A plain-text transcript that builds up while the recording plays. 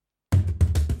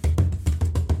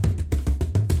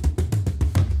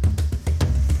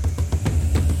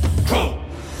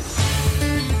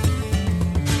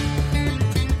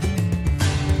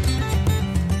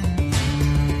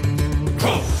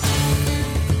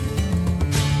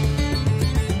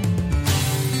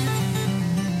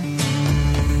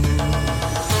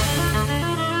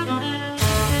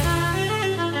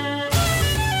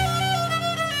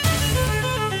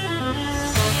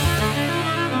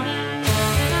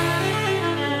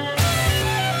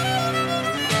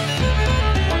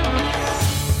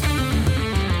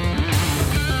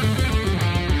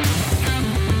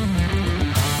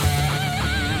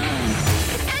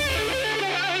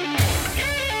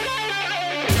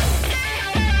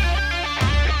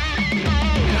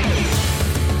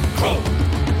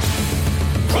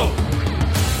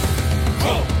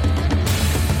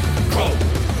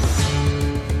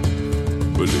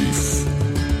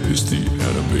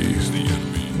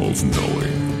of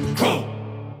knowing.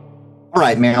 All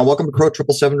right, man. Welcome to Crow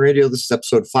 777 Radio. This is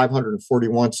episode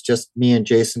 541. It's just me and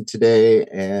Jason today,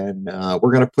 and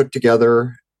we're going to put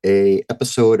together a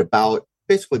episode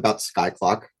basically about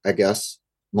Skyclock, I guess,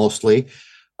 mostly.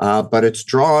 But it's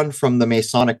drawn from the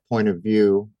Masonic point of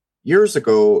view. Years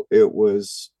ago, it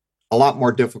was a lot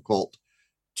more difficult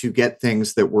to get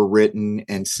things that were written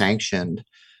and sanctioned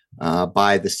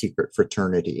by the secret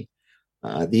fraternity.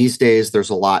 These days,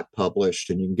 there's a lot published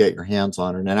and you can get your hands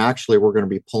on it. And actually, we're going to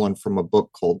be pulling from a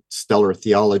book called Stellar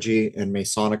Theology and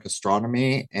Masonic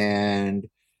Astronomy. And do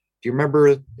you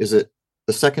remember, is it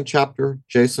the second chapter,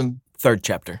 Jason? Third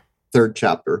chapter. Third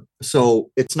chapter.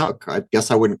 So it's not, I guess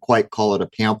I wouldn't quite call it a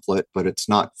pamphlet, but it's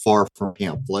not far from a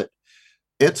pamphlet.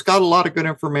 It's got a lot of good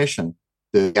information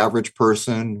the average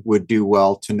person would do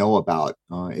well to know about.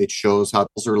 It shows how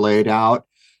those are laid out.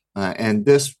 And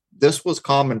this was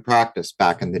common practice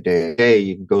back in the day.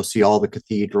 You can go see all the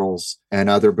cathedrals and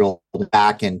other buildings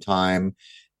back in time,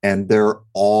 and they're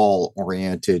all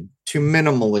oriented to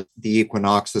minimally the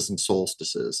equinoxes and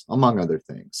solstices, among other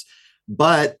things.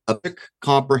 But a big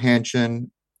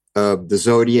comprehension of the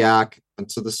zodiac and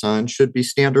to the sun should be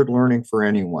standard learning for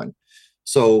anyone.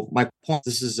 So my point,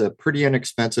 this is a pretty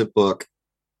inexpensive book.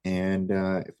 And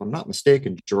if I'm not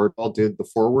mistaken, George did the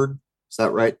foreword. Is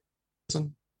that right?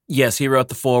 Yes, he wrote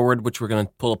the foreword, which we're going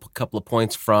to pull up a couple of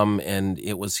points from. And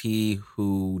it was he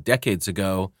who decades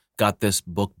ago got this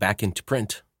book back into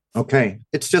print. Okay.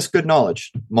 It's just good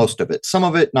knowledge, most of it. Some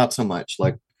of it, not so much.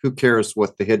 Like, who cares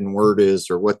what the hidden word is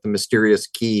or what the mysterious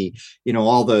key,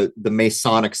 all the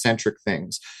Masonic centric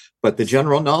things. But the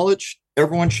general knowledge,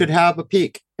 everyone should have a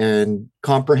peek and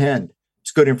comprehend.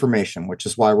 It's good information, which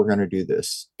is why we're going to do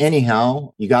this.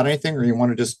 Anyhow, you got anything or you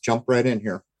want to just jump right in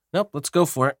here? Nope, let's go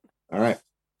for it. All right.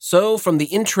 So from the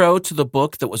intro to the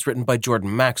book that was written by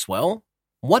Jordan Maxwell,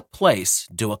 what place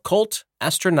do occult,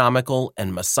 astronomical,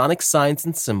 and Masonic signs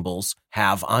and symbols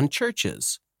have on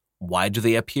churches? Why do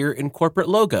they appear in corporate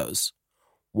logos?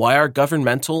 Why are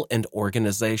governmental and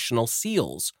organizational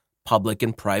seals, public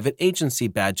and private agency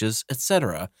badges,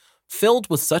 etc., filled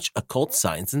with such occult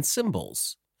signs and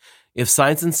symbols? If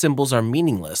signs and symbols are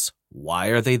meaningless, why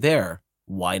are they there?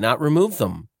 Why not remove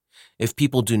them? If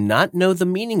people do not know the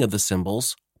meaning of the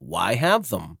symbols, why have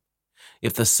them?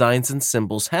 If the signs and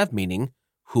symbols have meaning,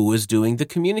 who is doing the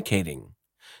communicating?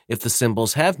 If the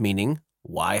symbols have meaning,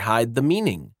 why hide the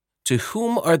meaning? To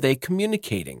whom are they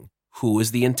communicating? Who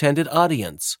is the intended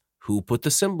audience? Who put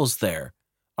the symbols there?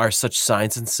 Are such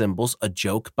signs and symbols a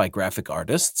joke by graphic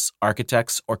artists,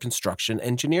 architects, or construction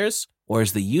engineers? Or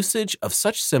is the usage of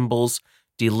such symbols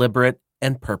deliberate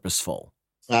and purposeful?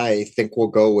 I think we'll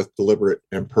go with deliberate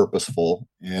and purposeful.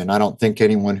 And I don't think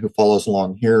anyone who follows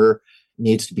along here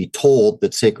needs to be told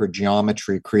that sacred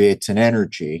geometry creates an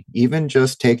energy. Even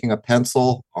just taking a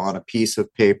pencil on a piece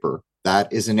of paper,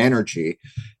 that is an energy.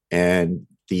 And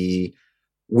the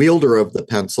wielder of the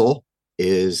pencil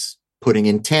is putting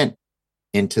intent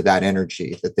into that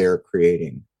energy that they're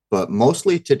creating. But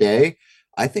mostly today,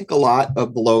 I think a lot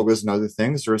of the logos and other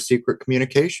things are a secret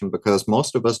communication because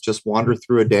most of us just wander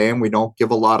through a day and we don't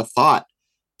give a lot of thought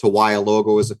to why a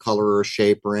logo is a color or a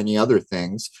shape or any other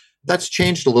things. That's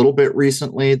changed a little bit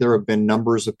recently. There have been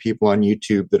numbers of people on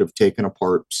YouTube that have taken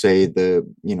apart, say, the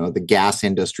gas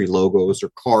industry logos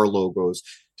or car logos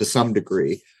to some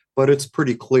degree. But it's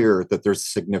pretty clear that there's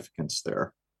significance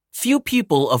there. Few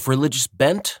people of religious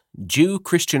bent, Jew,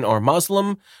 Christian, or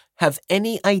Muslim, have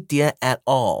any idea at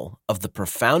all of the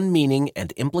profound meaning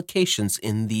and implications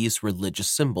in these religious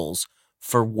symbols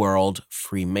for world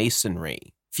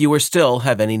Freemasonry. Fewer still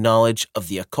have any knowledge of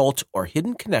the occult or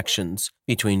hidden connections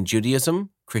between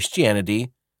Judaism,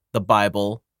 Christianity, the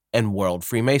Bible, and world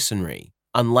Freemasonry.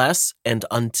 Unless and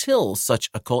until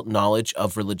such occult knowledge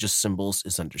of religious symbols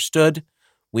is understood,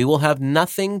 we will have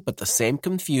nothing but the same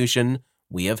confusion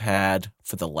we have had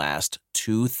for the last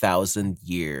 2,000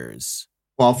 years.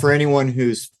 Well, for anyone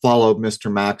who's followed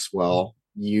Mr. Maxwell,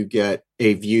 you get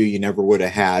a view you never would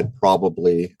have had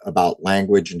probably about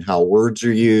language and how words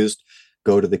are used.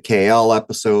 Go to the KL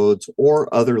episodes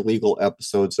or other legal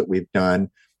episodes that we've done,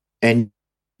 and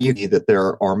you see that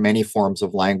there are many forms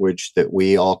of language that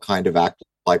we all kind of act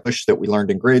like that we learned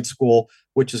in grade school,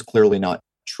 which is clearly not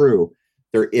true.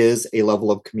 There is a level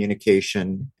of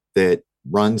communication that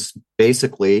runs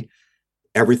basically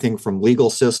everything from legal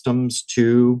systems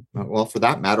to, well, for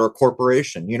that matter, a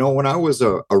corporation. When I was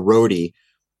a roadie,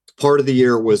 part of the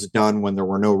year was done when there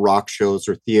were no rock shows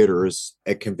or theaters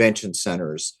at convention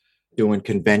centers doing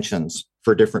conventions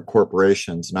for different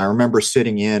corporations. And I remember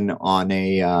sitting in on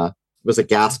it was a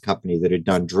gas company that had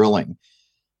done drilling.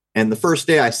 And the first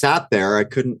day I sat there, I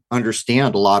couldn't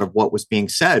understand a lot of what was being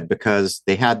said because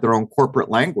they had their own corporate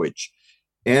language.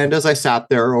 And as I sat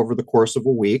there over the course of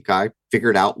a week, I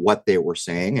figured out what they were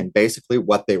saying. And basically,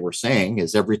 what they were saying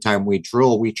is every time we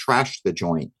drill, we trash the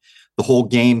joint. The whole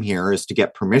game here is to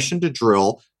get permission to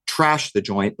drill, trash the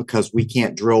joint because we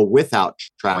can't drill without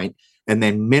trashing, and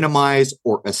then minimize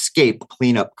or escape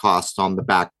cleanup costs on the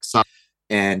back side.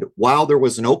 And while there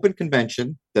was an open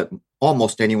convention that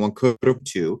almost anyone could have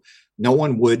to, no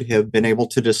one would have been able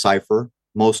to decipher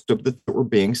most of the that were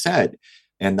being said.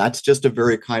 And that's just a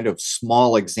very kind of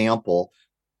small example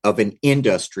of an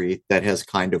industry that has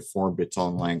kind of formed its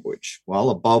own language. Well,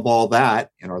 above all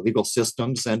that, in our legal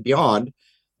systems and beyond,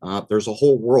 there's a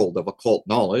whole world of occult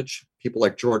knowledge. People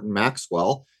like Jordan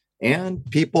Maxwell and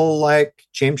people like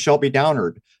James Shelby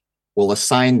Downard will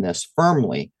assign this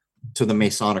firmly to the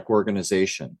Masonic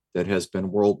organization that has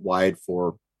been worldwide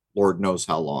for Lord knows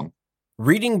how long.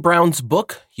 Reading Brown's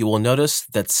book, you will notice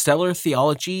that stellar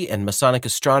theology and Masonic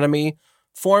astronomy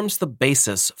forms the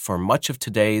basis for much of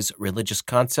today's religious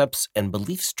concepts and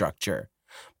belief structure,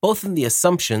 both in the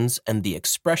assumptions and the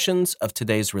expressions of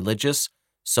today's religious,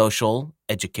 social,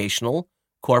 educational,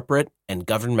 corporate, and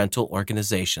governmental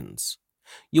organizations.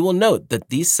 You will note that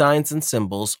these signs and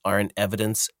symbols are in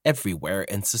evidence everywhere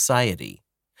in society.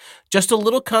 Just a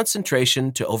little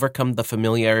concentration to overcome the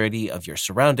familiarity of your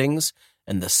surroundings,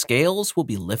 and the scales will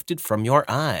be lifted from your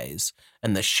eyes,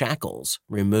 and the shackles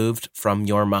removed from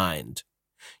your mind.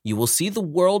 You will see the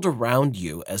world around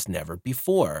you as never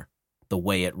before, the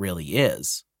way it really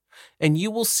is, and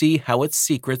you will see how its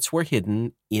secrets were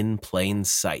hidden in plain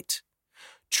sight.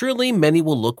 Truly, many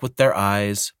will look with their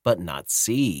eyes, but not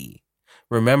see.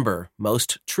 Remember,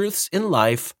 most truths in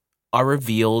life are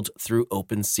revealed through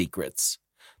open secrets.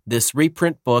 This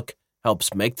reprint book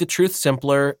helps make the truth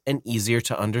simpler and easier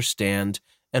to understand,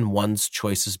 and one's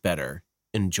choices better.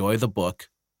 Enjoy the book.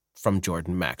 From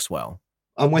Jordan Maxwell.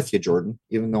 I'm with you, Jordan.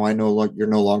 Even though I know you're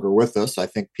no longer with us, I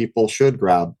think people should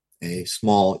grab a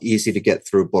small, easy to get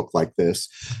through book like this.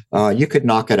 You could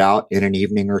knock it out in an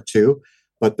evening or two,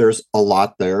 but there's a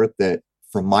lot there that,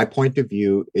 from my point of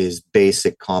view, is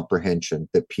basic comprehension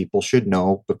that people should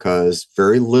know because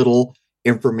very little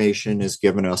information is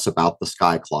given us about the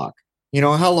Skyclock. You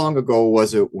know, how long ago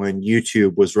was it when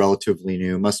YouTube was relatively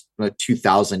new? Must be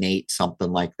 2008,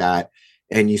 something like that.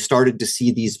 And you started to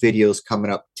see these videos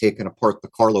coming up, taking apart the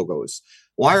car logos.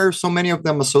 Why are so many of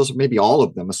them associated, maybe all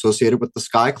of them associated with the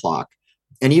Skyclock?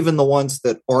 And even the ones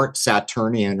that aren't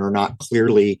Saturnian or not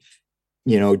clearly,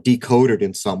 decoded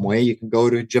in some way, you can go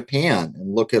to Japan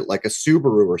and look at like a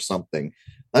Subaru or something.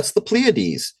 That's the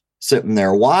Pleiades sitting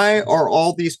there. Why are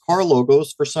all these car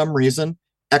logos, for some reason,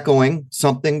 echoing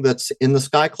something that's in the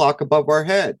Skyclock above our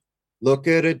head? Look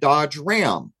at a Dodge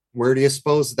Ram. Where do you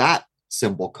suppose that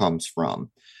symbol comes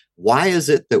from? Why is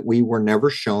it that we were never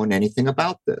shown anything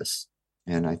about this?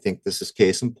 And I think this is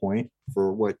case in point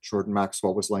for what Jordan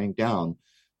Maxwell was laying down.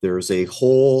 There's a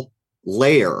whole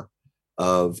layer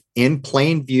of in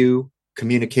plain view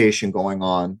communication going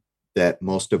on that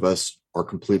most of us are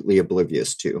completely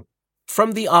oblivious to.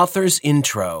 From the author's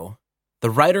intro, the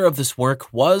writer of this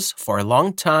work was, for a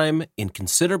long time, in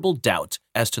considerable doubt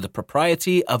as to the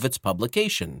propriety of its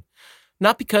publication.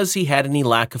 Not because he had any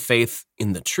lack of faith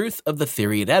in the truth of the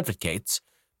theory it advocates,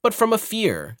 but from a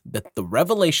fear that the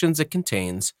revelations it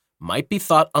contains might be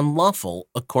thought unlawful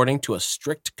according to a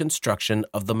strict construction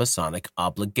of the Masonic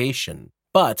obligation.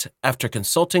 But after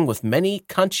consulting with many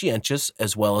conscientious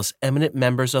as well as eminent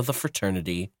members of the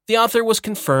fraternity, the author was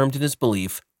confirmed in his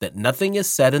belief that nothing is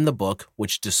said in the book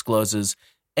which discloses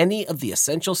any of the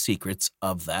essential secrets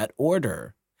of that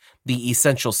order. The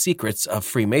essential secrets of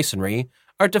Freemasonry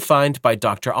are defined by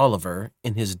Dr. Oliver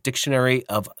in his Dictionary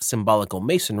of Symbolical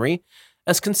Masonry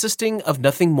as consisting of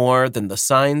nothing more than the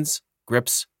signs,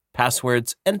 grips,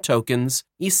 passwords, and tokens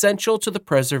essential to the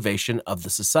preservation of the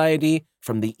society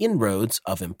from the inroads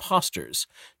of impostors,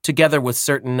 together with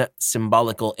certain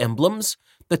symbolical emblems,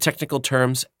 the technical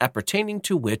terms appertaining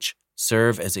to which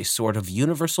serve as a sort of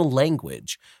universal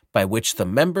language by which the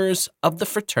members of the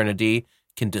fraternity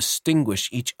can distinguish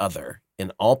each other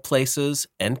in all places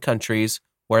and countries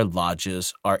where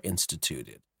lodges are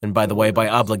instituted. And by the way, by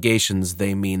obligations,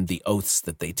 they mean the oaths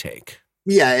that they take.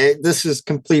 Yeah, this is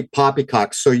complete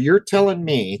poppycock. So you're telling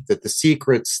me that the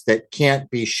secrets that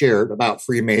can't be shared about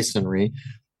Freemasonry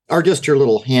are just your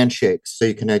little handshakes so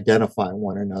you can identify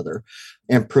one another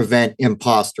and prevent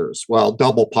imposters. Well,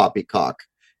 double poppycock.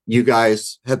 You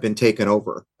guys have been taken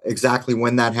over. Exactly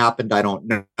when that happened, I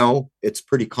don't know. It's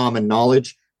pretty common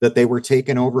knowledge that they were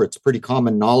taken over. It's pretty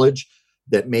common knowledge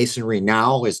that Masonry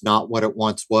now is not what it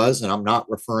once was. And I'm not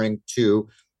referring to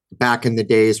back in the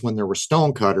days when there were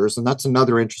stonecutters. And that's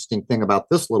another interesting thing about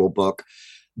this little book.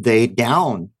 They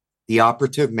down the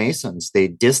operative Masons, they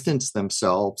distance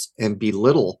themselves and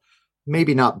belittle,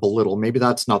 maybe not belittle, maybe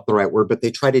that's not the right word, but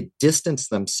they try to distance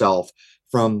themselves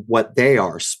from what they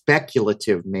are,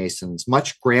 speculative Masons,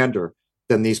 much grander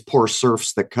than these poor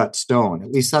serfs that cut stone.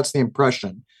 At least that's the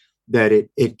impression that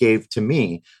it gave to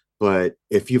me. But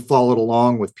if you followed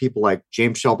along with people like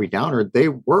James Shelby Downard, they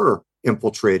were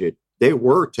infiltrated, they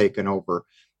were taken over.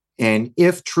 And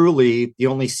if truly the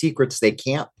only secrets they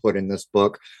can't put in this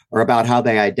book are about how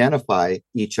they identify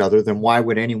each other, then why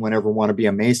would anyone ever want to be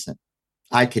a Mason?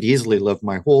 I could easily live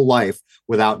my whole life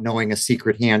without knowing a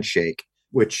secret handshake,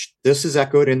 which this is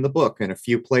echoed in the book in a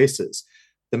few places.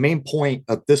 The main point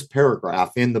of this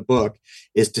paragraph in the book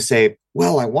is to say,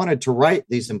 well, I wanted to write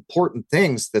these important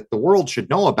things that the world should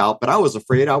know about, but I was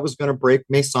afraid I was going to break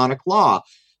Masonic law.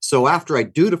 So after I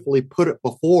dutifully put it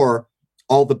before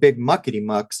all the big muckety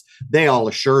mucks, they all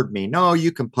assured me, no,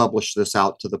 you can publish this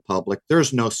out to the public.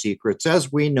 There's no secrets.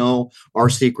 As we know, our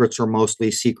secrets are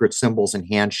mostly secret symbols and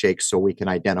handshakes so we can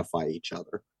identify each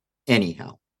other.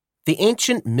 Anyhow. The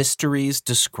ancient mysteries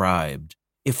described.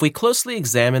 If we closely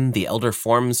examine the elder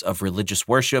forms of religious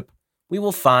worship, we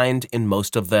will find in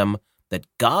most of them that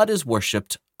God is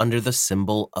worshipped under the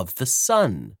symbol of the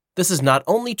sun. This is not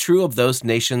only true of those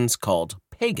nations called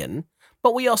pagan,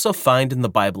 but we also find in the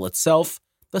Bible itself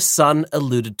the sun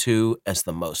alluded to as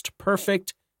the most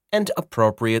perfect and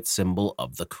appropriate symbol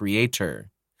of the Creator.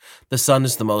 The sun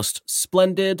is the most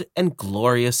splendid and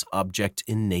glorious object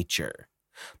in nature.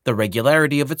 The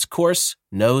regularity of its course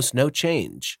knows no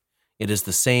change. It is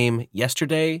the same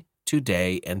yesterday,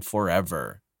 today, and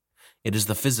forever. It is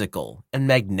the physical and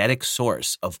magnetic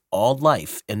source of all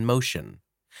life and motion.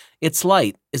 Its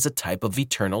light is a type of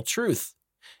eternal truth,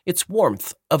 its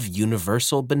warmth of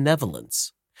universal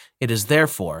benevolence. It is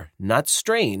therefore not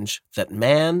strange that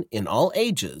man in all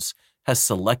ages has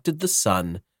selected the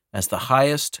sun as the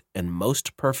highest and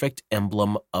most perfect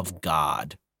emblem of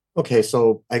God. Okay,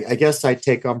 so I guess I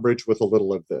take umbrage with a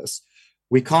little of this.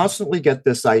 We constantly get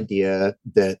this idea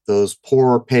that those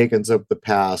poor pagans of the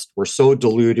past were so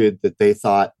deluded that they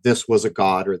thought this was a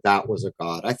god or that was a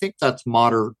god. I think that's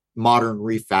modern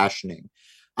refashioning.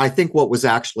 I think what was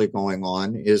actually going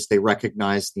on is they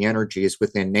recognized the energies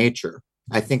within nature.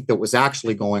 I think that was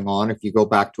actually going on, if you go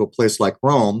back to a place like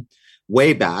Rome,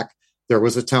 way back, there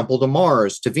was a temple to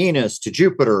Mars, to Venus, to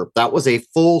Jupiter. That was a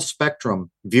full spectrum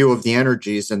view of the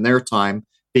energies in their time,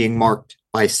 being marked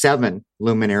by 7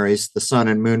 luminaries, the sun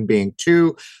and moon being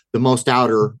 2, the most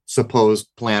outer supposed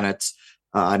planets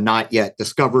not yet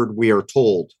discovered, we are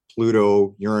told,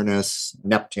 Pluto, Uranus,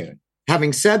 Neptune.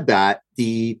 Having said that,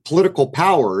 the political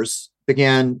powers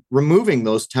began removing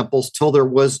those temples till there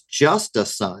was just a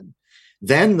sun.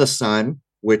 Then the sun,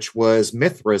 which was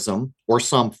Mithraism or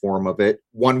some form of it,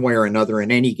 one way or another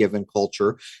in any given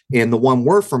culture, and the one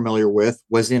we're familiar with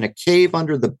was in a cave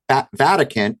under the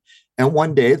Vatican, and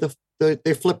one day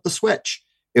they flipped the switch.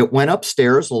 It went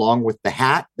upstairs along with the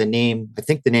hat, the name, I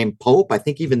think the name Pope, I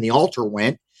think even the altar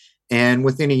went, and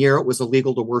within a year it was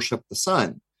illegal to worship the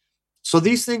sun. So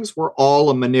these things were all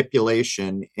a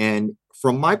manipulation. And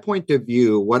from my point of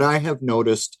view, what I have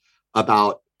noticed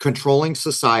about controlling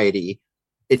society,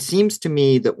 it seems to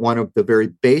me that one of the very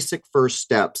basic first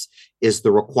steps is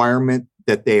the requirement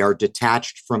that they are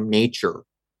detached from nature.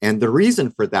 And the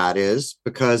reason for that is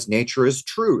because nature is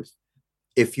truth.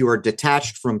 If you are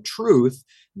detached from truth,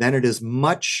 then it is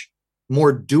much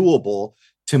more doable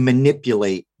to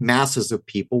manipulate masses of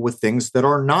people with things that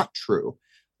are not true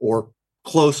or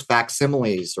close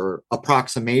facsimiles or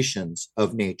approximations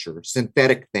of nature.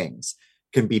 Synthetic things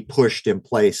can be pushed in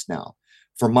place now.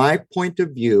 From my point of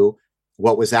view,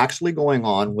 what was actually going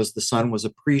on was the sun was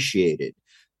appreciated.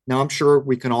 Now, I'm sure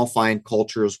we can all find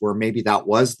cultures where maybe that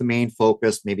was the main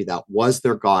focus, maybe that was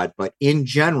their god, but in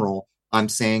general, I'm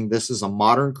saying this is a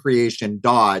modern creation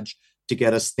dodge to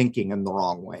get us thinking in the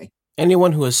wrong way.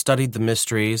 Anyone who has studied the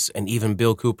mysteries, and even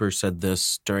Bill Cooper said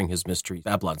this during his Mystery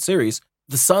Babylon series,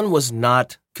 the sun was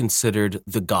not considered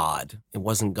the god. It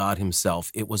wasn't God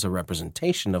himself. It was a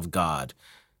representation of God.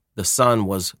 The sun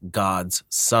was God's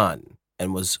son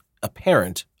and was a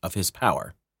parent of his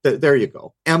power. There you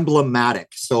go. Emblematic.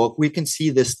 So if we can see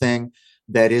this thing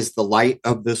that is the light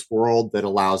of this world, that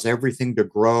allows everything to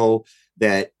grow,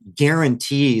 that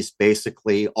guarantees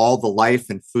basically all the life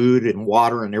and food and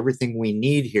water and everything we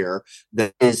need here,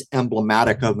 that is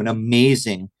emblematic of an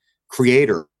amazing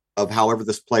creator of however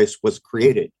this place was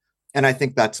created. And I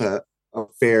think that's a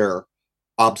fair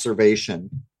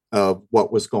observation of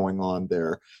what was going on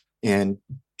there. And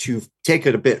to take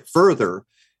it a bit further,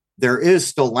 there is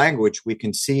still language we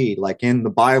can see, like in the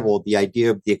Bible, the idea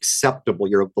of the acceptable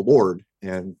year of the Lord.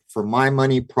 And for my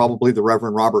money, probably the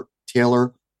Reverend Robert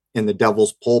Taylor in the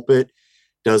Devil's Pulpit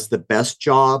does the best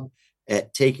job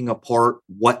at taking apart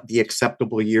what the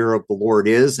acceptable year of the Lord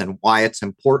is and why it's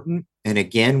important. And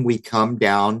again, we come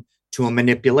down to a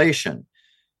manipulation.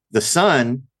 The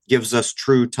sun gives us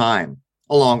true time,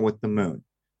 along with the moon,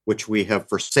 which we have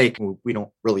forsaken. We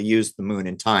don't really use the moon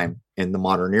in time in the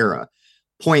modern era.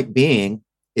 Point being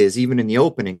is, even in the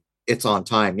opening, it's on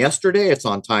time yesterday, it's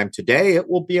on time today, it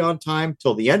will be on time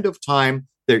till the end of time.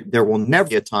 There will never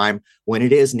be a time when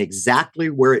it isn't exactly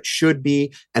where it should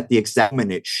be at the exact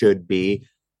moment it should be.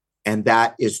 And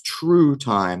that is true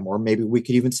time, or maybe we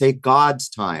could even say God's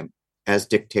time, as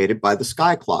dictated by the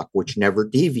Skyclock, which never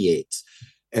deviates.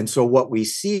 And so what we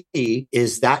see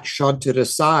is that shunted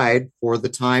aside for the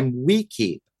time we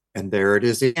keep. And there it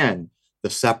is again, the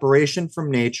separation from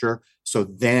nature, so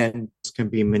then this can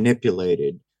be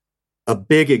manipulated. A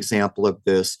big example of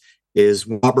this is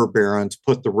when robber barons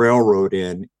put the railroad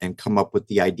in and come up with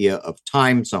the idea of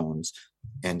time zones.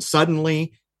 And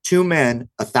suddenly, two men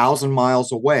 1,000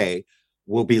 miles away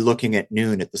will be looking at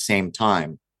noon at the same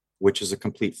time, which is a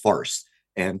complete farce.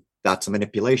 And that's a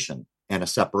manipulation and a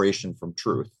separation from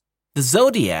truth. The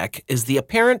zodiac is the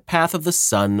apparent path of the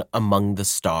sun among the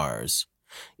stars.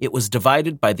 It was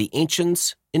divided by the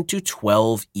ancients into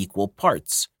 12 equal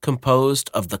parts, composed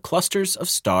of the clusters of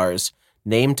stars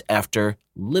named after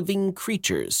living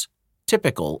creatures,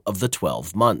 typical of the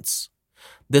 12 months.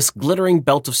 This glittering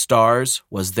belt of stars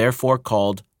was therefore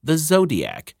called the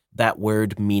zodiac, that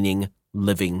word meaning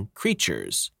living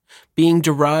creatures, being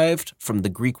derived from the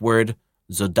Greek word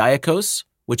zodiakos,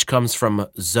 which comes from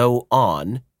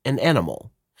zoon, an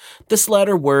animal. This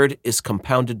latter word is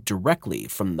compounded directly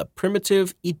from the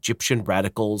primitive Egyptian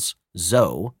radicals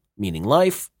zo, meaning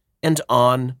life, and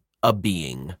on, a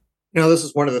being. This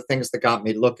is one of the things that got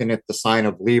me looking at the sign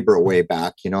of Libra way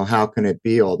back. How can it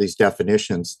be all these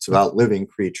definitions? It's about living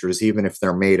creatures, even if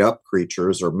they're made up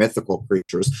creatures or mythical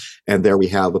creatures. And there we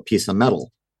have a piece of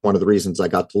metal. One of the reasons I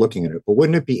got to looking at it. But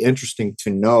wouldn't it be interesting to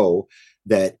know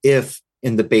that if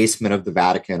in the basement of the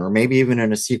Vatican, or maybe even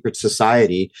in a secret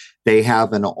society, they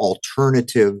have an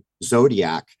alternative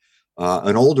zodiac,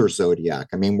 an older zodiac?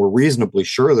 I mean, we're reasonably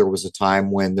sure there was a time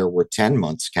when there were 10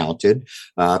 months counted,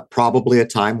 probably a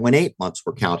time when 8 months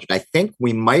were counted. I think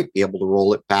we might be able to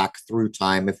roll it back through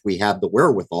time if we had the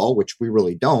wherewithal, which we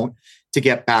really don't, to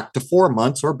get back to 4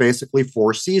 months, or basically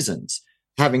 4 seasons.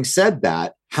 Having said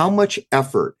that, how much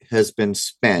effort has been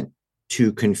spent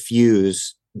to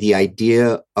confuse the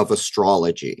idea of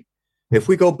astrology? If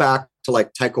we go back to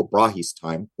like Tycho Brahe's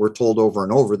time, we're told over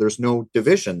and over there's no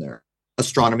division there.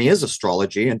 Astronomy is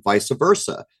astrology and vice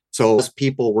versa. So as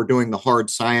people were doing the hard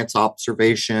science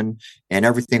observation and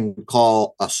everything we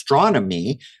call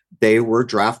astronomy, they were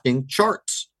drafting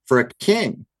charts for a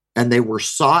king, and they were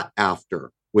sought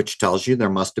after, which tells you there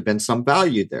must have been some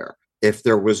value there. If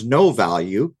there was no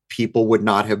value, people would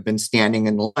not have been standing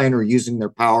in line or using their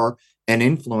power and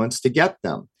influence to get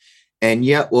them. And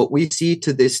yet what we see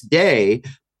to this day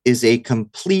is a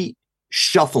complete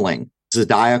shuffling,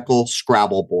 zodiacal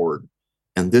Scrabble board.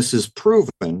 And this is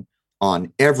proven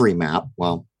on every map.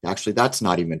 Well, actually, that's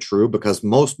not even true, because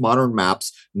most modern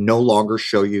maps no longer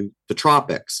show you the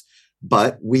tropics.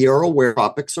 But we are aware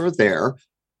tropics are there.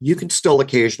 You can still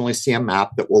occasionally see a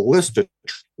map that will list it.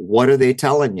 What are they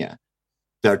telling you?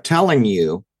 They're telling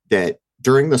you that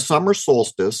during the summer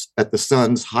solstice, at the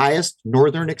sun's highest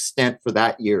northern extent for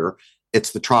that year,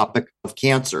 it's the Tropic of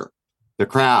Cancer, the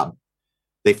crab.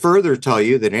 They further tell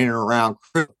you that in and around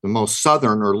the most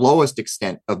southern or lowest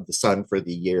extent of the sun for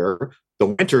the year, the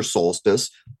winter solstice,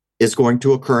 is going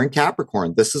to occur in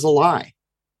Capricorn. This is a lie.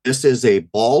 This is a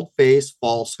bald-faced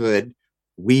falsehood.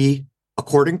 We,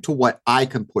 according to what I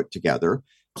can put together,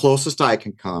 closest I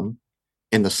can come,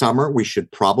 in the summer, we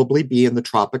should probably be in the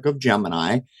Tropic of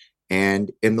Gemini.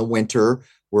 And in the winter,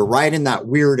 we're right in that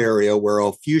weird area where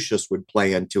Ophiuchus would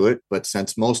play into it. But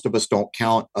since most of us don't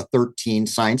count a 13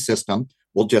 sign system,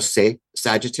 we'll just say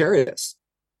Sagittarius.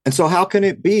 And so how can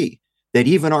it be that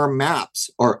even our maps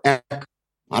are,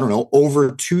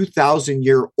 over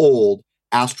 2,000-year-old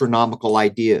astronomical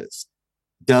ideas?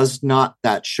 Does not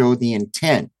that show the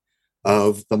intent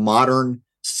of the modern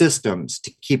systems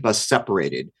to keep us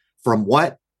separated from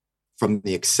what? From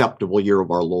the acceptable year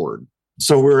of our Lord.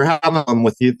 So we were having them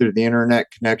with either the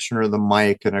internet connection or the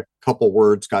mic, and a couple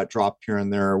words got dropped here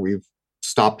and there. We've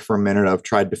stopped for a minute. I've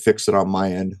tried to fix it on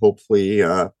my end. Hopefully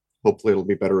it'll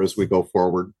be better as we go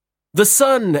forward. The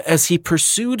sun, as he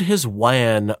pursued his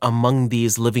wan among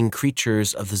these living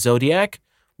creatures of the zodiac,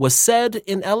 was said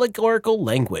in allegorical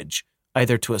language,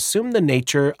 either to assume the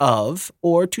nature of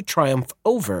or to triumph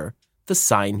over the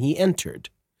sign he entered.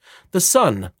 The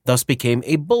sun thus became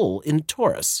a bull in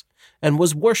Taurus, and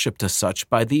was worshipped as such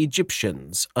by the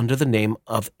Egyptians under the name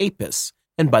of Apis,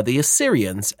 and by the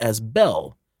Assyrians as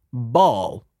Bel,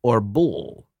 Baal, or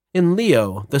Bull. In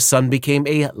Leo, the sun became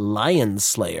a lion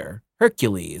slayer,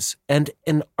 Hercules, and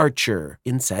an archer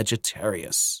in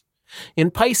Sagittarius.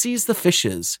 In Pisces, the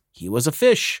fishes, he was a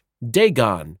fish,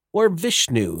 Dagon, or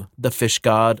Vishnu, the fish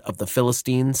god of the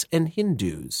Philistines and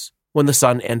Hindus. When the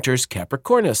sun enters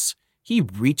Capricornus, he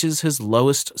reaches his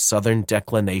lowest southern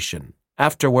declination.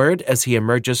 Afterward, as he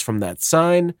emerges from that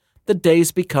sign, the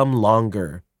days become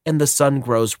longer, and the sun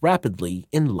grows rapidly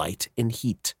in light and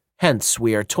heat. Hence,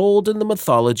 we are told in the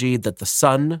mythology that the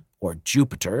sun, or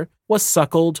Jupiter, was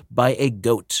suckled by a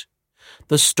goat.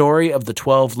 The story of the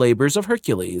 12 labors of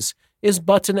Hercules is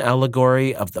but an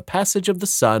allegory of the passage of the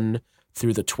sun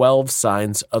through the 12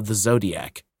 signs of the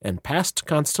zodiac and past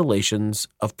constellations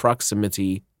of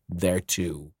proximity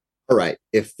thereto. All right.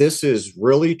 If this is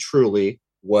really truly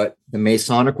what the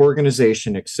Masonic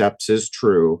organization accepts as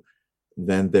true,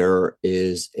 then there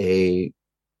is a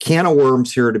can of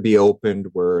worms here to be opened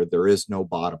where there is no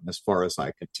bottom, as far as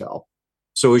I could tell.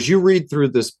 So as you read through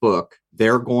this book,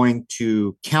 they're going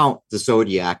to count the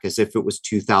zodiac as if it was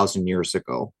 2,000 years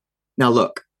ago. Now,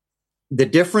 look, the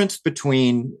difference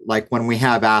between, like when we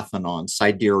have Athenon,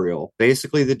 sidereal,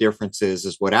 basically the difference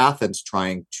is what Athens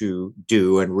trying to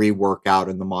do and rework out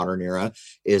in the modern era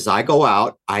is I go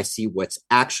out, I see what's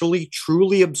actually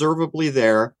truly observably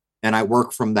there, and I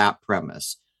work from that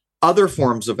premise. Other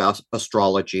forms of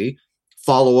astrology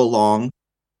follow along,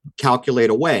 calculate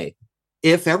away.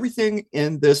 If everything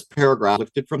in this paragraph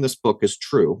lifted from this book is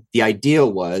true, the idea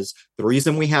was the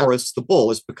reason we have Taurus the bull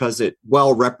is because it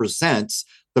well represents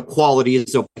the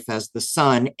qualities of life as the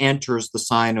sun enters the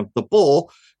sign of the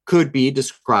bull could be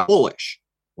described bullish.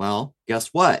 Well, guess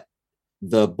what?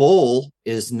 The bull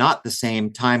is not the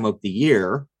same time of the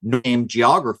year, same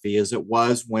geography as it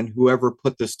was when whoever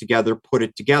put this together put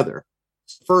it together.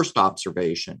 First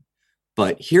observation.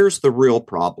 But here's the real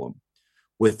problem.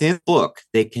 Within the book,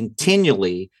 they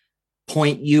continually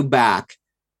point you back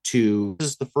to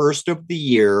this is the first of the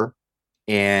year,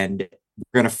 and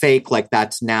we're going to fake like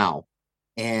that's now.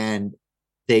 And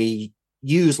they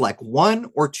use like one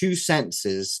or two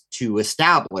sentences to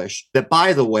establish that,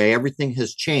 by the way, everything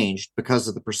has changed because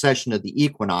of the precession of the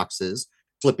equinoxes,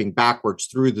 flipping backwards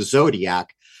through the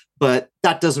zodiac. But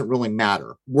that doesn't really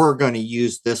matter. We're going to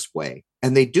use this way.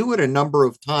 And they do it a number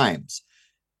of times.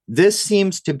 This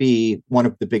seems to be one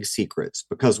of the big secrets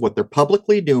because what they're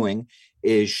publicly doing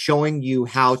is showing you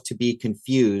how to be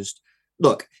confused.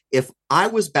 Look, if I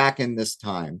was back in this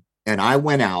time and I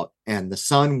went out and the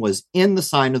sun was in the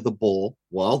sign of the bull,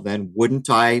 well, then wouldn't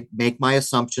I make my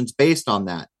assumptions based on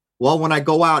that? Well, when I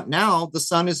go out now, the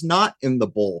sun is not in the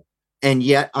bull, and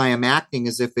yet I am acting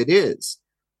as if it is.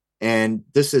 And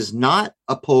this is not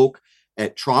a poke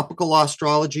at tropical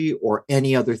astrology or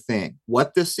any other thing.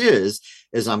 What this is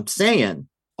I'm saying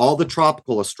all the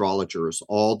tropical astrologers,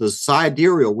 all the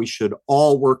sidereal, we should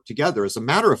all work together. As a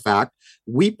matter of fact,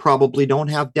 we probably don't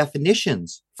have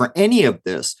definitions for any of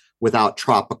this without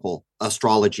tropical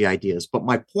astrology ideas. But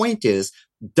my point is,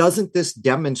 doesn't this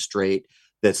demonstrate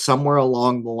that somewhere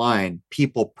along the line,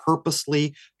 people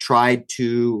purposely tried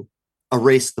to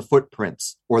erase the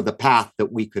footprints or the path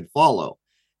that we could follow?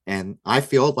 And I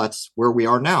feel that's where we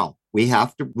are now. We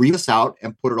have to read this out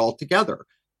and put it all together.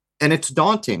 And it's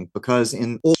daunting because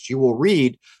in you will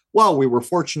read, well, we were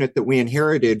fortunate that we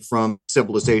inherited from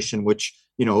civilization, which,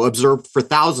 observed for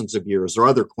thousands of years, or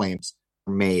other claims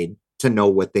are made to know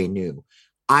what they knew.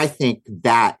 I think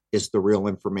that is the real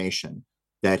information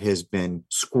that has been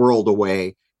squirreled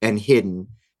away and hidden.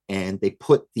 And they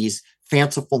put these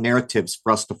fanciful narratives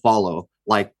for us to follow,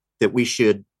 like that we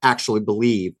should actually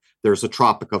believe there's a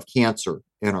Tropic of Cancer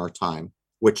in our time,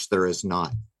 which there is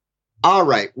not. All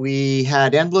right. We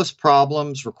had endless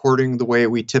problems recording the way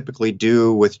we typically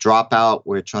do with Dropout,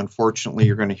 which unfortunately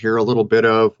you're going to hear a little bit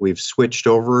of. We've switched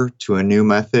over to a new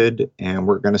method and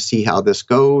we're going to see how this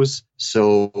goes.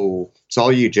 So it's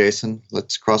all you, Jason.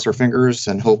 Let's cross our fingers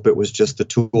and hope it was just the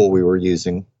tool we were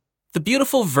using. The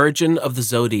beautiful Virgin of the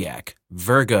Zodiac,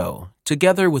 Virgo,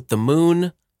 together with the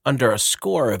moon, under a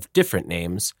score of different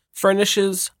names,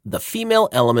 furnishes the female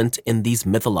element in these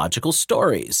mythological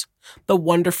stories, the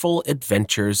wonderful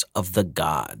adventures of the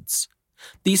gods.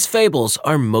 These fables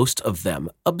are most of them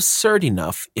absurd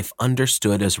enough if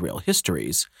understood as real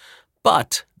histories,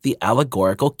 but the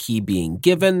allegorical key being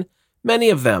given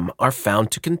Many of them are found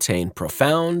to contain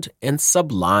profound and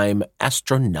sublime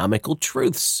astronomical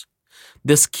truths.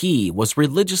 This key was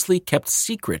religiously kept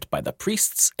secret by the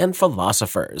priests and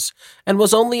philosophers, and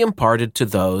was only imparted to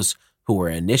those who were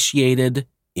initiated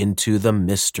into the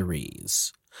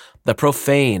mysteries. The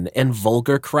profane and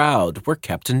vulgar crowd were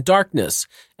kept in darkness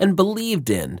and believed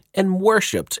in and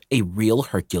worshipped a real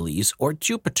Hercules or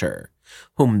Jupiter,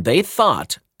 whom they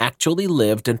thought actually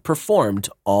lived and performed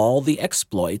all the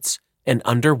exploits and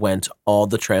underwent all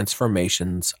the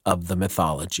transformations of the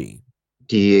mythology.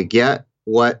 Do you get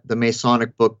what the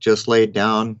Masonic book just laid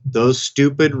down? Those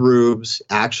stupid rubes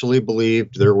actually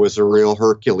believed there was a real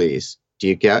Hercules. Do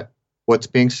you get what's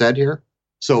being said here?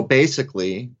 So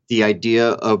basically, the idea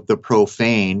of the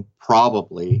profane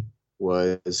probably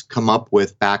was come up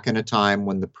with back in a time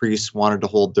when the priests wanted to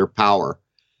hold their power.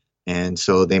 And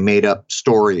so they made up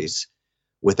stories.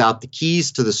 Without the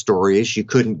keys to the stories, you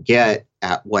couldn't get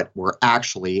at what were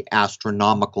actually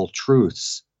astronomical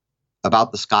truths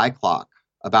about the Skyclock,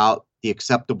 about the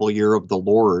acceptable year of the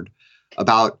Lord,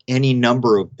 about any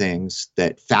number of things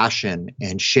that fashion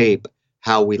and shape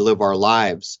how we live our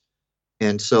lives.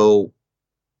 And so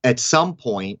at some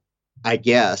point, I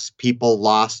guess, people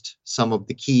lost some of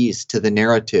the keys to the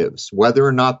narratives. Whether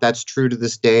or not that's true to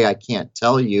this day, I can't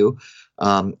tell you.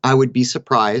 I would be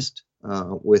surprised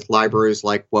with libraries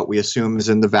like what we assume is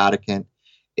in the Vatican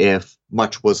if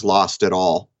much was lost at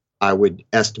all. I would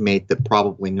estimate that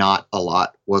probably not a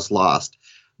lot was lost.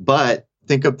 But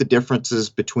think of the differences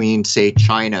between, say,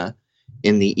 China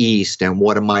in the East and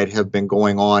what might have been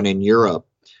going on in Europe.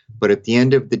 But at the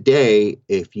end of the day,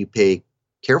 if you pay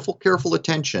careful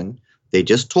attention, they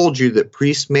just told you that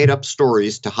priests made up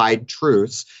stories to hide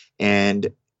truths,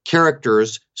 and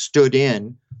characters stood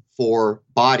in for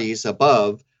bodies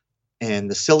above, and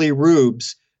the silly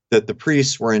rubes that the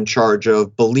priests were in charge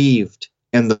of believed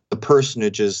in the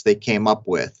personages they came up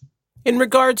with. In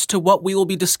regards to what we will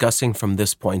be discussing from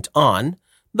this point on,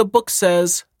 the book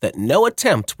says that no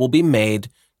attempt will be made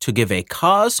to give a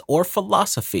cause or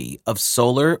philosophy of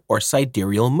solar or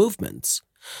sidereal movements,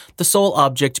 the sole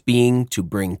object being to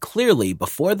bring clearly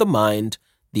before the mind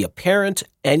the apparent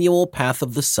annual path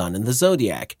of the sun and the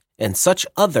zodiac, and such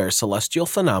other celestial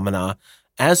phenomena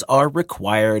as are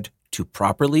required to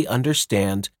properly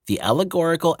understand the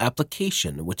allegorical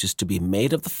application which is to be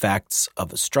made of the facts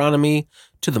of astronomy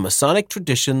to the Masonic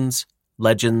traditions,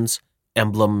 legends,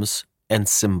 emblems, and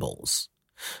symbols.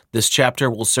 This chapter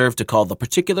will serve to call the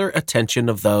particular attention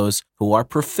of those who are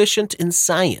proficient in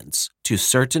science to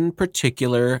certain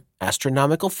particular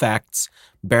astronomical facts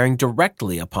bearing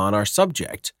directly upon our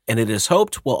subject, and it is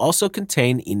hoped will also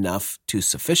contain enough to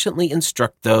sufficiently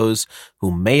instruct those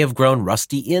who may have grown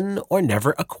rusty in or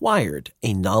never acquired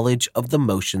a knowledge of the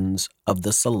motions of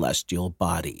the celestial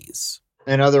bodies.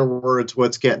 In other words,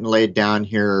 what's getting laid down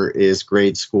here is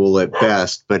grade school at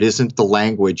best, but isn't the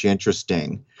language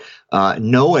interesting?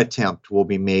 No attempt will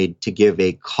be made to give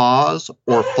a cause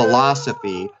or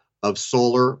philosophy of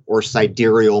solar or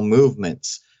sidereal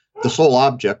movements. The sole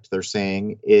object, they're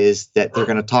saying, is that they're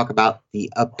going to talk about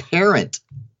the apparent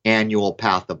annual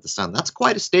path of the sun. That's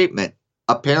quite a statement.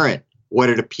 Apparent, what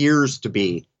it appears to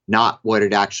be, not what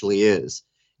it actually is.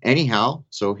 Anyhow,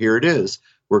 so here it is.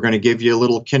 We're going to give you a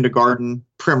little kindergarten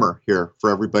primer here for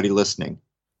everybody listening.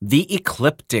 The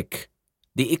ecliptic.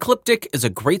 The ecliptic is a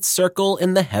great circle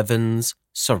in the heavens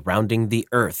surrounding the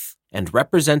earth and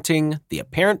representing the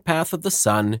apparent path of the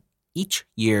sun each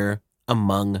year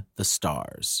among the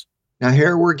stars. Now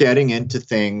here we're getting into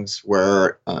things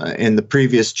where in the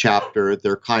previous chapter,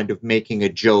 they're kind of making a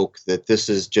joke that this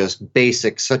is just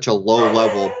basic, such a low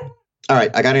level. All right,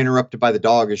 I got interrupted by the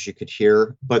dog, as you could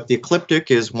hear, but the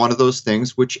ecliptic is one of those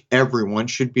things which everyone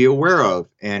should be aware of,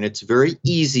 and it's very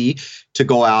easy to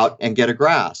go out and get a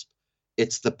grasp.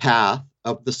 It's the path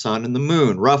of the sun and the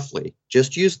moon, roughly.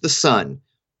 Just use the sun.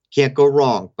 Can't go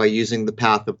wrong by using the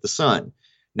path of the sun.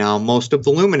 Now, most of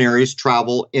the luminaries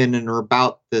travel in and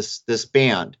about this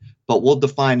band, but we'll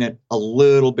define it a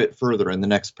little bit further in the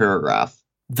next paragraph.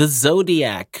 The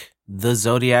zodiac. The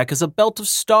zodiac is a belt of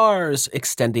stars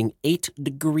extending 8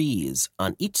 degrees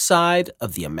on each side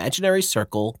of the imaginary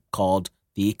circle called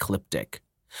the ecliptic.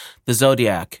 The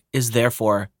zodiac is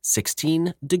therefore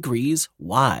 16 degrees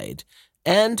wide,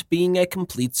 and being a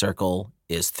complete circle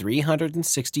is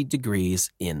 360 degrees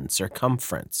in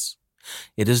circumference.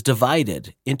 It is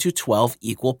divided into 12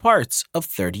 equal parts of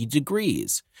 30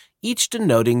 degrees, each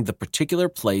denoting the particular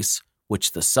place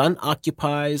which the sun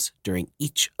occupies during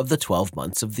each of the 12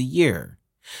 months of the year.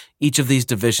 Each of these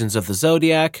divisions of the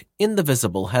zodiac in the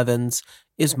visible heavens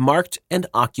is marked and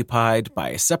occupied by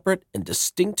a separate and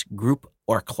distinct group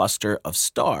or cluster of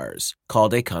stars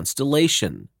called a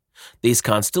constellation. These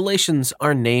constellations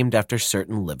are named after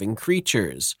certain living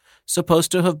creatures,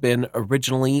 supposed to have been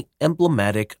originally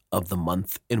emblematic of the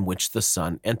month in which the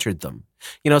sun entered them.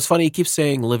 It's funny, he keeps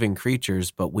saying living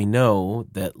creatures, but we know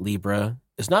that Libra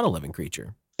is not a living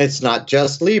creature. It's not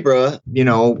just Libra.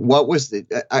 What was the?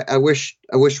 I wish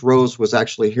Rose was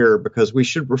actually here, because we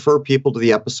should refer people to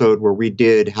the episode where we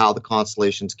did how the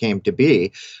constellations came to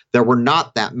be. There were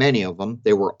not that many of them.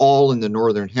 They were all in the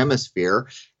northern hemisphere,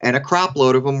 and a crap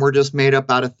load of them were just made up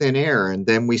out of thin air. And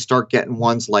then we start getting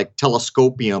ones like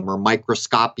telescopium or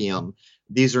microscopium.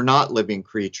 These are not living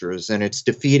creatures, and it's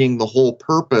defeating the whole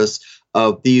purpose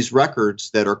of these records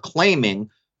that are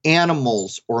claiming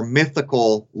animals or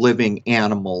mythical living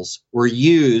animals were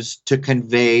used to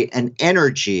convey an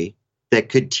energy that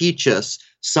could teach us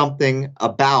something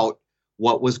about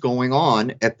what was going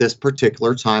on at this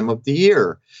particular time of the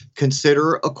year.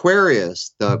 Consider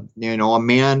Aquarius, a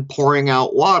man pouring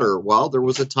out water. Well, there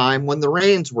was a time when the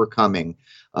rains were coming.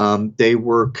 They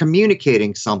were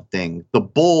communicating something, the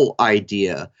bull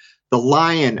idea, the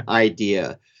lion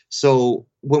idea. So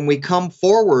when we come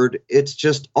forward, it's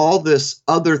just all this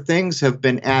other things have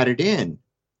been added in.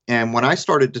 And when I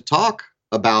started to talk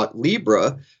about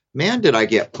Libra, man, did I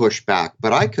get pushback.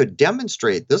 But I could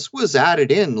demonstrate this was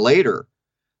added in later,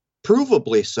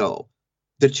 provably so.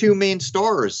 The two main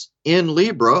stars in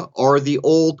Libra are the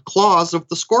old claws of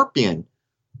the scorpion,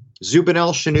 Zubin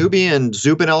el-Shanubi and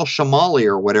Zubin el-Shamali,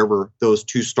 or whatever those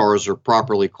two stars are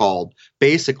properly called.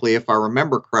 Basically, if I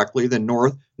remember correctly, the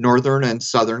northern and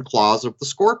southern claws of the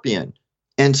scorpion.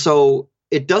 And so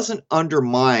it doesn't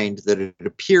undermine that it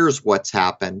appears what's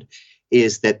happened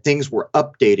is that things were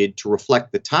updated to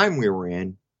reflect the time we were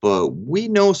in, but we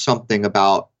know something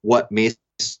about what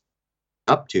Mason's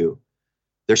up to.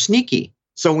 They're sneaky.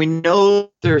 So we know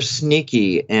they're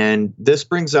sneaky, and this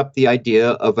brings up the idea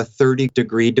of a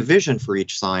 30-degree division for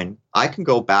each sign. I can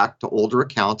go back to older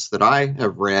accounts that I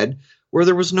have read where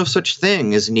there was no such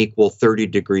thing as an equal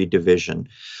 30-degree division.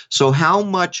 So how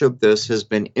much of this has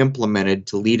been implemented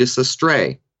to lead us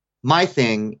astray? My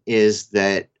thing is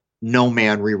that no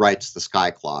man rewrites the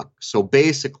Skyclock. So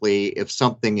basically, if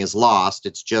something is lost,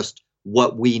 it's just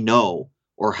what we know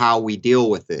or how we deal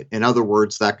with it. In other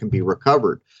words, that can be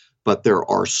recovered. But there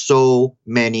are so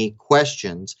many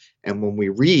questions. And when we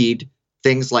read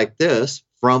things like this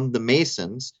from the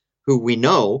Masons, who we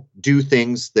know do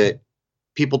things that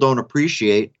people don't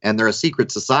appreciate, and they're a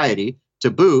secret society to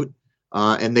boot,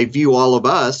 and they view all of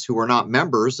us who are not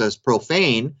members as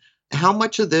profane, how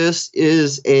much of this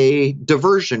is a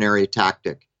diversionary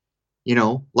tactic?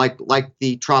 Like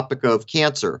the Tropic of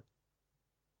Cancer,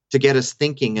 to get us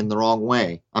thinking in the wrong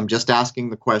way. I'm just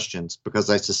asking the questions because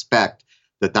I suspect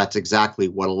that that's exactly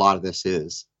what a lot of this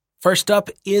is. First up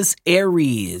is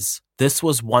Aries. This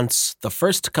was once the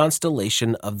first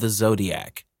constellation of the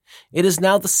zodiac. It is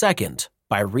now the second,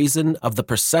 by reason of the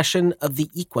precession of the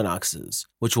equinoxes,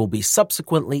 which will be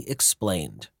subsequently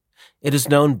explained. It is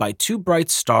known by two bright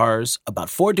stars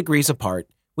about 4 degrees apart,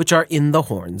 which are in the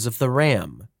horns of the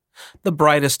ram. The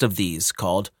brightest of these,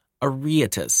 called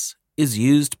Arietis, is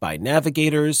used by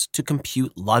navigators to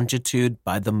compute longitude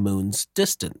by the moon's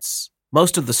distance.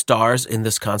 Most of the stars in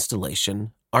this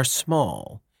constellation are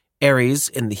small. Aries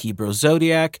in the Hebrew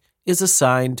zodiac is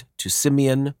assigned to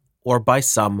Simeon, or by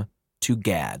some to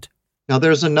Gad. Now,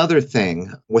 there's another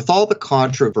thing. With all the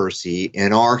controversy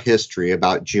in our history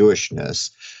about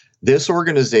Jewishness, this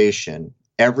organization,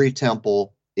 every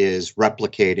temple is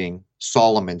replicating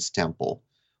Solomon's temple.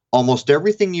 Almost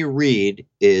everything you read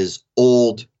is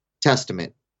Old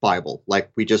Testament Bible, like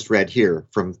we just read here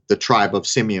from the tribe of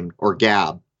Simeon or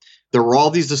Gad. There were all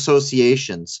these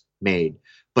associations made.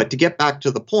 But to get back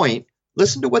to the point,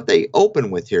 listen to what they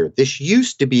open with here. This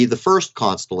used to be the first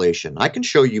constellation. I can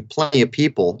show you plenty of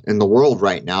people in the world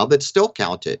right now that still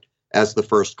count it as the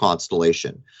first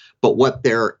constellation. But what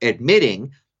they're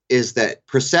admitting is that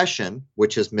precession,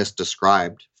 which is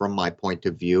misdescribed from my point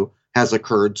of view, has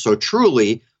occurred. So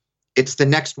truly, it's the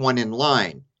next one in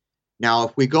line. Now,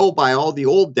 if we go by all the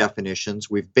old definitions,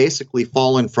 we've basically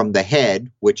fallen from the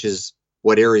head, which is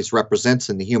what Aries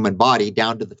represents in the human body,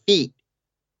 down to the feet.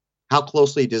 How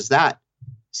closely does that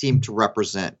seem to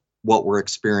represent what we're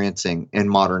experiencing in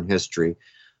modern history?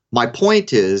 My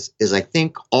point is I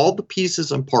think all the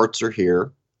pieces and parts are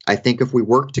here. I think if we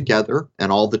work together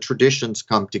and all the traditions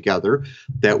come together,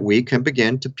 that we can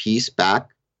begin to piece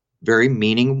back very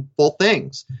meaningful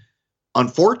things.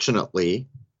 Unfortunately,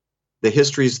 the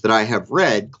histories that I have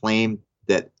read claim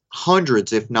that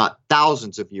hundreds, if not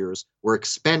thousands of years were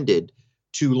expended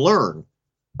to learn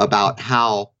about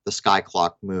how the sky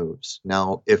clock moves.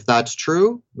 Now, if that's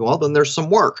true, well, then there's some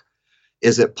work.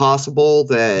 Is it possible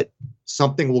that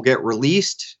something will get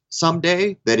released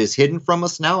someday that is hidden from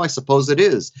us now? I suppose it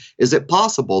is. Is it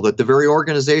possible that the very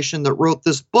organization that wrote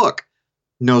this book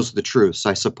knows the truth?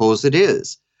 I suppose it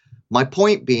is. My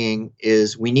point being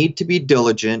is we need to be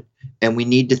diligent and we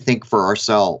need to think for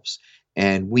ourselves.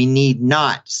 And we need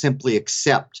not simply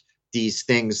accept these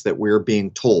things that we're being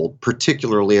told,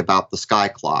 particularly about the sky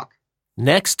clock.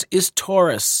 Next is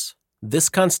Taurus. This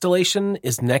constellation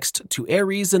is next to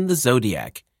Aries in the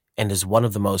zodiac and is one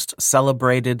of the most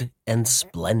celebrated and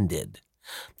splendid.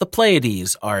 The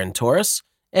Pleiades are in Taurus,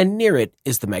 and near it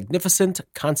is the magnificent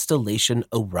constellation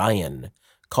Orion,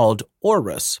 called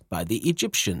Horus by the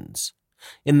Egyptians.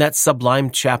 In that sublime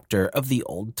chapter of the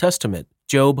Old Testament,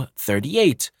 Job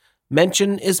 38,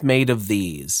 mention is made of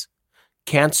these.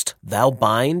 Canst thou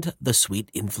bind the sweet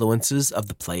influences of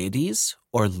the Pleiades,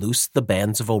 or loose the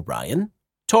bands of Orion?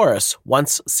 Taurus,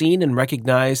 once seen and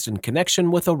recognized in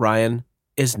connection with Orion,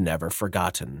 is never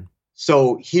forgotten.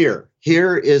 So here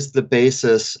is the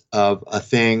basis of a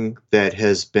thing that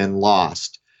has been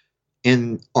lost.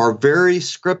 In our very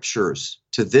scriptures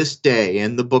to this day,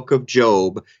 in the book of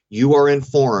Job, you are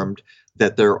informed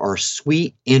that there are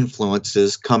sweet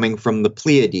influences coming from the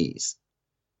Pleiades.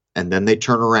 And then they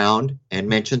turn around and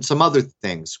mention some other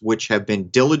things which have been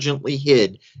diligently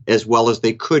hid as well as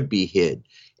they could be hid.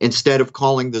 Instead of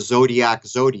calling the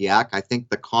zodiac, I think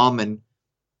the common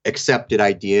accepted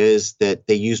idea is that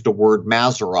they used a word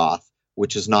Mazzaroth,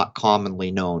 which is not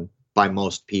commonly known by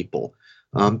most people.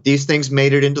 These things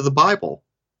made it into the Bible.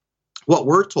 What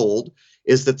we're told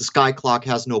is that the sky clock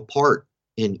has no part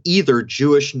in either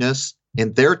Jewishness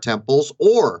in their temples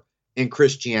or in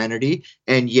Christianity,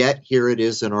 and yet here it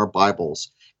is in our Bibles.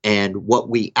 And what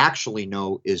we actually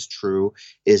know is true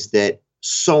is that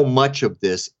so much of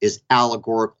this is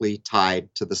allegorically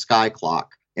tied to the sky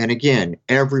clock. And again,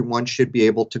 everyone should be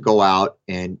able to go out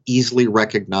and easily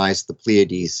recognize the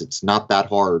Pleiades. It's not that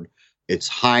hard. It's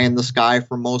high in the sky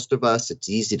for most of us. It's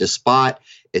easy to spot.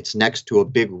 It's next to a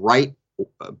big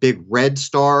red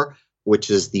star, which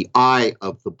is the eye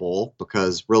of the bull,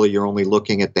 because really you're only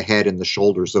looking at the head and the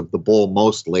shoulders of the bull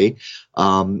mostly.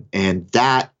 And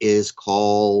that is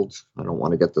called, I don't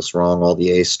want to get this wrong, all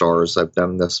the A stars, I've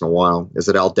done this in a while. Is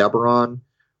it Aldebaran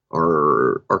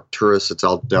or Arcturus? It's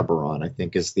Aldebaran, I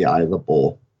think, is the eye of the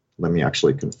bull. Let me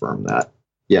actually confirm that.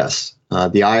 Yes,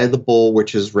 the eye of the bull,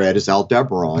 which is red, is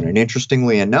Aldebaran. And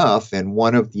interestingly enough, in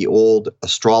one of the old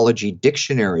astrology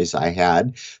dictionaries I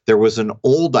had, there was an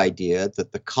old idea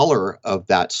that the color of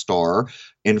that star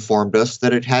informed us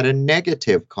that it had a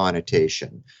negative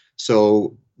connotation.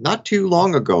 So not too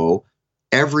long ago,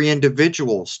 every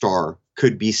individual star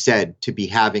could be said to be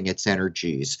having its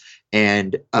energies.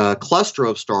 And a cluster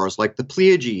of stars like the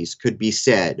Pleiades could be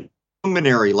said.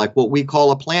 Luminary, like what we call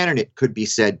a planet, could be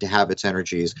said to have its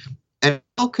energies. And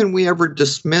how can we ever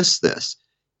dismiss this?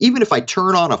 Even if I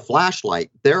turn on a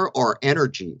flashlight, there are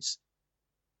energies,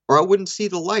 or I wouldn't see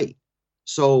the light.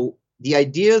 So the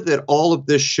idea that all of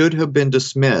this should have been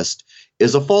dismissed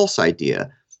is a false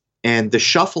idea. And the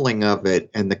shuffling of it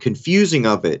and the confusing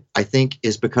of it, I think,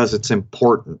 is because it's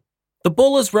important. The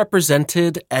bull is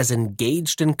represented as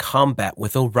engaged in combat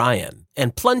with Orion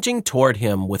and plunging toward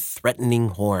him with threatening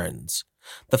horns.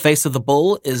 The face of the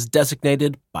bull is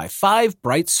designated by 5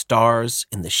 bright stars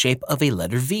in the shape of a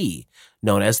letter V,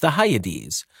 known as the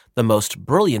Hyades, the most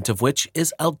brilliant of which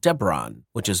is Aldebaran,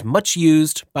 which is much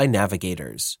used by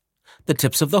navigators. The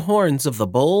tips of the horns of the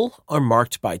bull are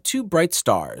marked by 2 bright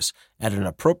stars at an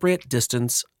appropriate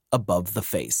distance above the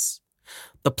face.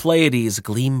 The Pleiades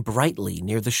gleam brightly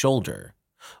near the shoulder.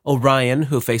 Orion,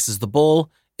 who faces the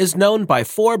bull, is known by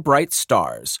 4 bright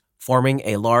stars, forming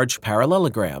a large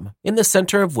parallelogram, in the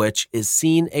center of which is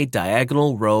seen a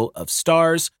diagonal row of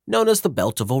stars known as the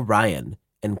Belt of Orion,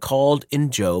 and called in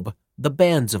Job the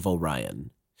Bands of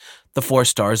Orion. The 4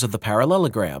 stars of the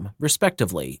parallelogram,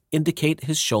 respectively, indicate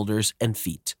his shoulders and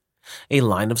feet. A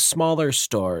line of smaller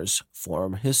stars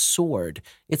form his sword,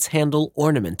 its handle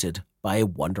ornamented by a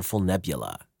wonderful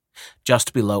nebula.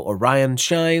 Just below Orion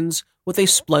shines, with a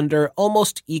splendor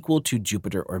almost equal to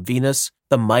Jupiter or Venus,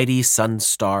 the mighty sun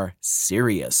star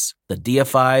Sirius, the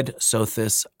deified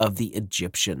Sothis of the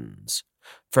Egyptians.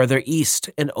 Further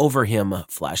east and over him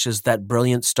flashes that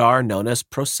brilliant star known as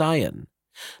Procyon.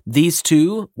 These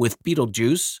two, with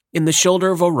Betelgeuse, in the shoulder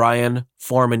of Orion,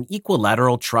 form an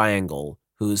equilateral triangle,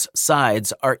 whose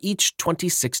sides are each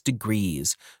 26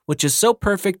 degrees, which is so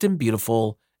perfect and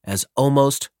beautiful as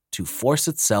almost to force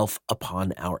itself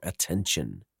upon our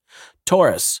attention.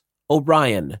 Taurus,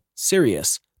 Orion,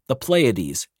 Sirius, the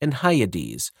Pleiades, and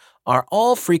Hyades are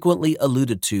all frequently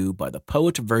alluded to by the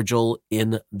poet Virgil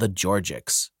in the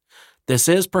Georgics. This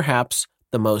is perhaps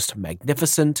the most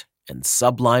magnificent and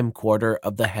sublime quarter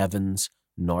of the heavens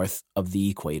north of the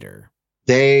equator.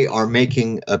 They are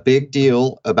making a big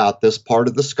deal about this part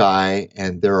of the sky,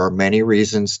 and there are many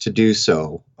reasons to do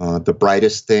so. The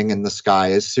brightest thing in the sky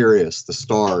is Sirius, the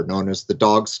star known as the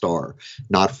dog star.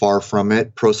 Not far from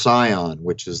it, Procyon,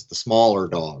 which is the smaller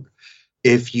dog.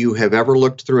 If you have ever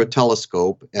looked through a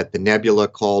telescope at the nebula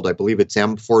called, I believe it's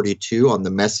M42 on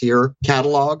the Messier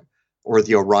catalog, or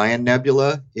the Orion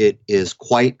Nebula, it is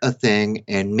quite a thing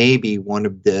and maybe one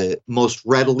of the most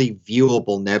readily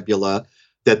viewable nebula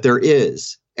that there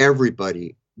is.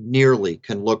 Everybody nearly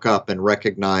can look up and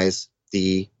recognize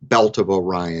the belt of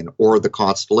Orion or the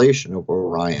constellation of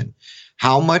Orion.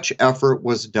 How much effort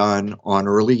was done on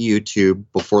early YouTube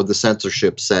before the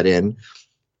censorship set in,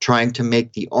 trying to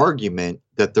make the argument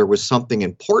that there was something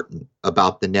important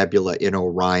about the nebula in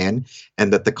Orion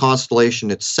and that the constellation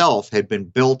itself had been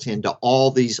built into all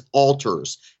these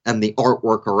altars and the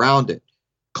artwork around it.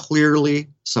 Clearly,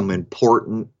 some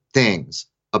important things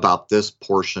about this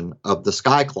portion of the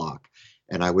Skyclock.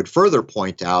 And I would further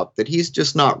point out that he's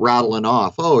just not rattling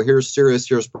off, oh, here's Sirius,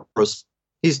 here's Procyon.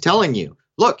 He's telling you,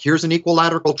 look, here's an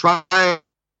equilateral triangle.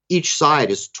 Each side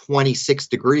is 26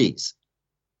 degrees.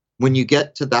 When you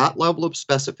get to that level of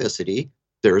specificity,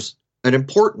 there's an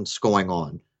importance going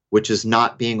on, which is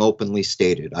not being openly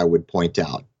stated, I would point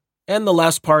out. And the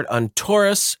last part on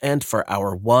Taurus, and for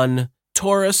hour one,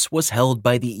 Taurus was held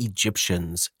by the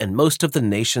Egyptians and most of the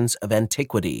nations of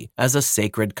antiquity as a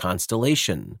sacred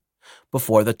constellation.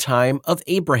 Before the time of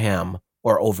Abraham,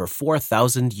 or over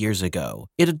 4,000 years ago,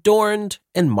 it adorned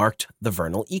and marked the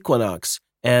vernal equinox,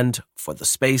 and for the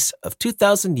space of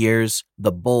 2,000 years,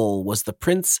 the bull was the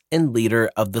prince and leader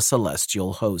of the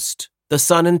celestial host. The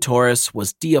sun in Taurus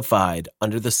was deified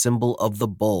under the symbol of the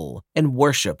bull and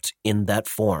worshipped in that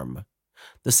form.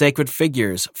 The sacred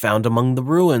figures found among the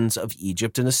ruins of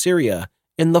Egypt and Assyria,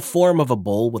 in the form of a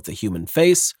bull with a human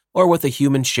face or with a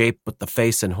human shape with the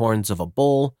face and horns of a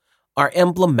bull, are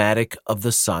emblematic of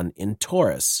the sun in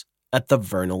Taurus at the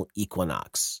vernal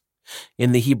equinox.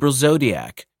 In the Hebrew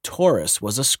zodiac, Taurus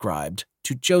was ascribed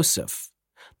to Joseph.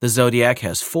 The zodiac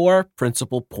has 4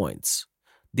 principal points.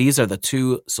 These are the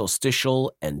 2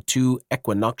 solstitial and 2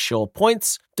 equinoctial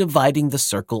points, dividing the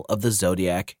circle of the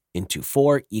zodiac into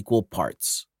 4 equal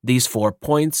parts. These 4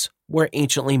 points were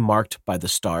anciently marked by the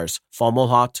stars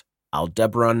Fomalhaut,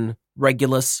 Aldebaran,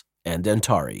 Regulus, and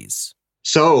Antares.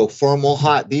 So,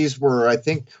 Fomalhaut, these were, I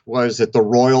think, was it the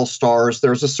royal stars?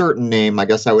 There's a certain name, I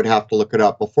guess I would have to look it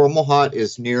up. But Fomalhaut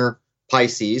is near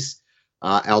Pisces.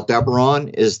 Aldebaran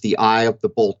is the eye of the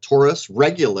bull Taurus.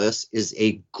 Regulus is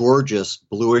a gorgeous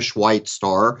bluish-white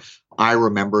star. I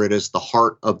remember it as the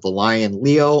heart of the lion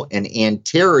Leo, and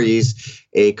Antares,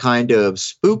 a kind of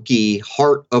spooky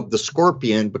heart of the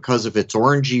scorpion because of its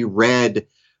orangey red,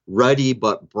 ruddy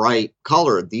but bright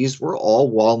color. These were all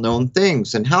well-known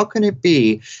things. And how can it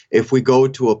be if we go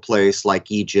to a place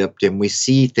like Egypt and we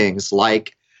see things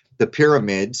like the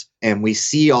pyramids and we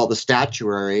see all the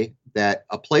statuary, that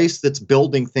a place that's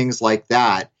building things like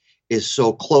that is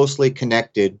so closely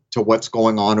connected to what's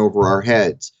going on over our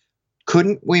heads?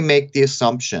 Couldn't we make the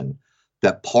assumption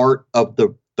that part of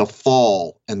the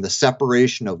fall and the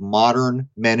separation of modern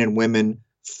men and women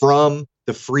from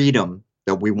the freedom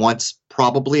that we once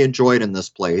probably enjoyed in this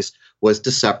place was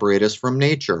to separate us from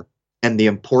nature? And the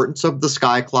importance of the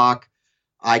Skyclock,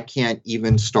 I can't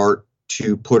even start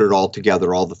to put it all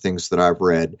together, all the things that I've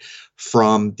read,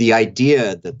 from the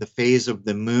idea that the phase of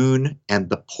the moon and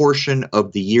the portion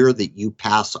of the year that you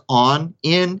pass on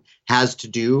in has to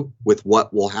do with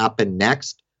what will happen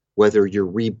next, whether you're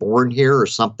reborn here or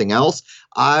something else.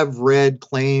 I've read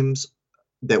claims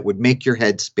that would make your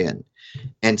head spin,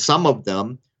 and some of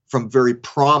them from very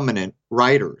prominent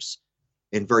writers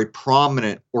in very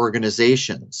prominent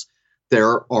organizations.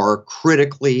 There are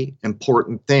critically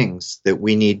important things that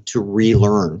we need to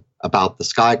relearn about the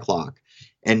Skyclock.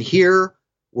 And here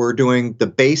we're doing the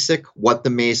basic, what the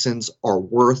Masons are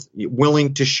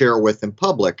willing to share with in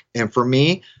public. And for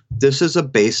me, this is a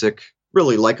basic,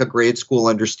 really like a grade school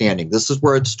understanding. This is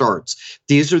where it starts.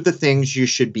 These are the things you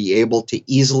should be able to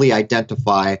easily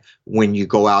identify when you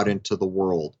go out into the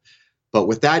world. But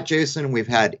with that, Jason, we've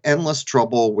had endless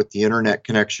trouble with the internet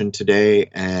connection today.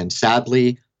 And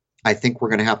sadly, I think we're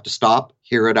going to have to stop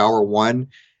here at hour 1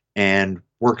 and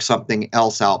work something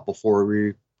else out before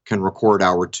we can record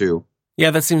hour 2.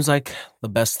 Yeah, that seems like the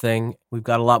best thing. We've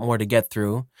got a lot more to get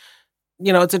through.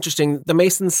 You know, it's interesting. The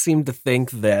Masons seem to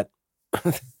think that,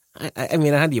 I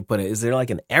mean, how do you put it? Is there like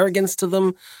an arrogance to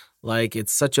them? Like,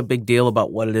 it's such a big deal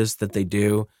about what it is that they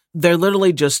do. They're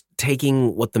literally just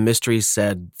taking what the mysteries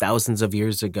said thousands of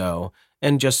years ago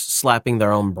and just slapping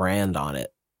their own brand on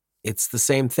it. It's the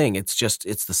same thing. It's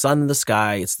the sun in the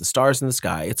sky. It's the stars in the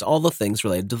sky. It's all the things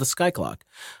related to the Skyclock.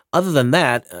 Other than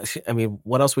that, I mean,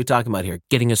 what else are we talking about here?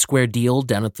 Getting a square deal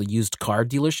down at the used car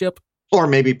dealership? Or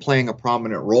maybe playing a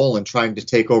prominent role in trying to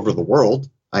take over the world.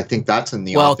 I think that's in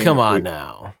the Well, offing. come on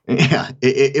now. Yeah.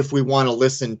 If we want to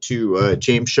listen to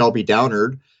James Shelby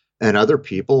Downard and other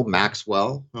people,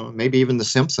 Maxwell, maybe even The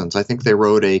Simpsons, I think they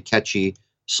wrote a catchy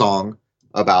song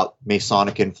about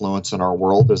Masonic influence in our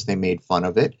world as they made fun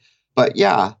of it. But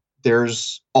yeah,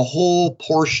 there's a whole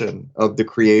portion of the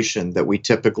creation that we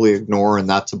typically ignore, and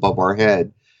that's above our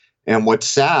head. And what's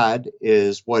sad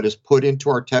is what is put into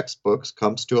our textbooks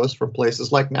comes to us from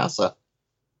places like NASA.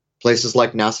 Places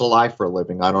like NASA lie for a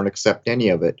living. I don't accept any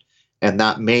of it. And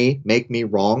that may make me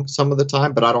wrong some of the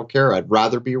time, but I don't care. I'd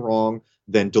rather be wrong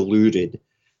than deluded.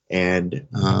 And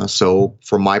so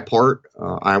for my part,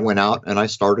 I went out and I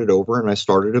started over and I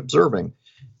started observing.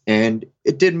 And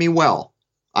it did me well.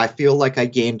 I feel like I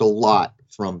gained a lot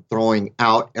from throwing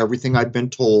out everything I'd been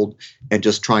told and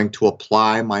just trying to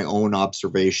apply my own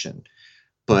observation.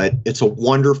 But it's a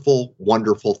wonderful,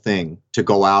 wonderful thing to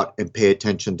go out and pay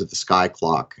attention to the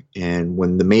Skyclock. And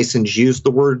when the Masons use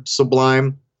the word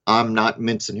sublime, I'm not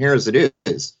mincing hairs. It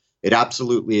is. It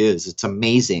absolutely is. It's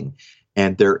amazing.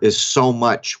 And there is so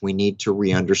much we need to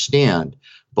re-understand.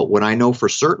 But what I know for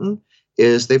certain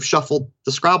is they've shuffled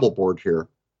the Scrabble board here.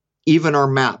 Even our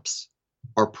maps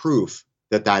are proof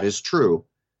that that is true.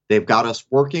 They've got us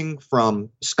working from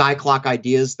Skyclock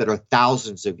ideas that are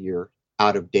thousands of years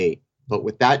out of date. But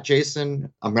with that,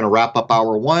 Jason, I'm going to wrap up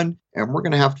hour one, and we're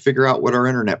going to have to figure out what our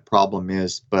internet problem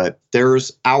is. But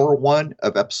there's hour one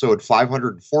of episode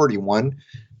 541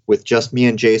 with just me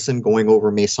and Jason going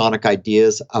over Masonic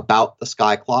ideas about the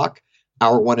Skyclock.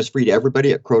 Hour one is free to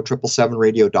everybody at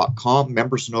crow777radio.com.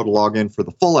 Members know to log in for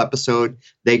the full episode.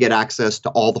 They get access to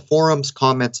all the forums,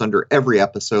 comments under every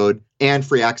episode, and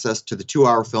free access to the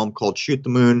 2-hour film called Shoot the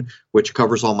Moon, which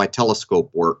covers all my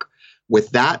telescope work. With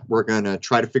that, we're going to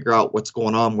try to figure out what's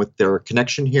going on with their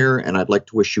connection here, and I'd like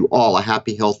to wish you all a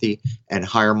happy, healthy, and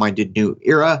higher-minded new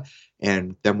era,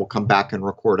 and then we'll come back and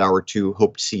record hour two.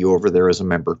 Hope to see you over there as a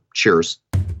member. Cheers.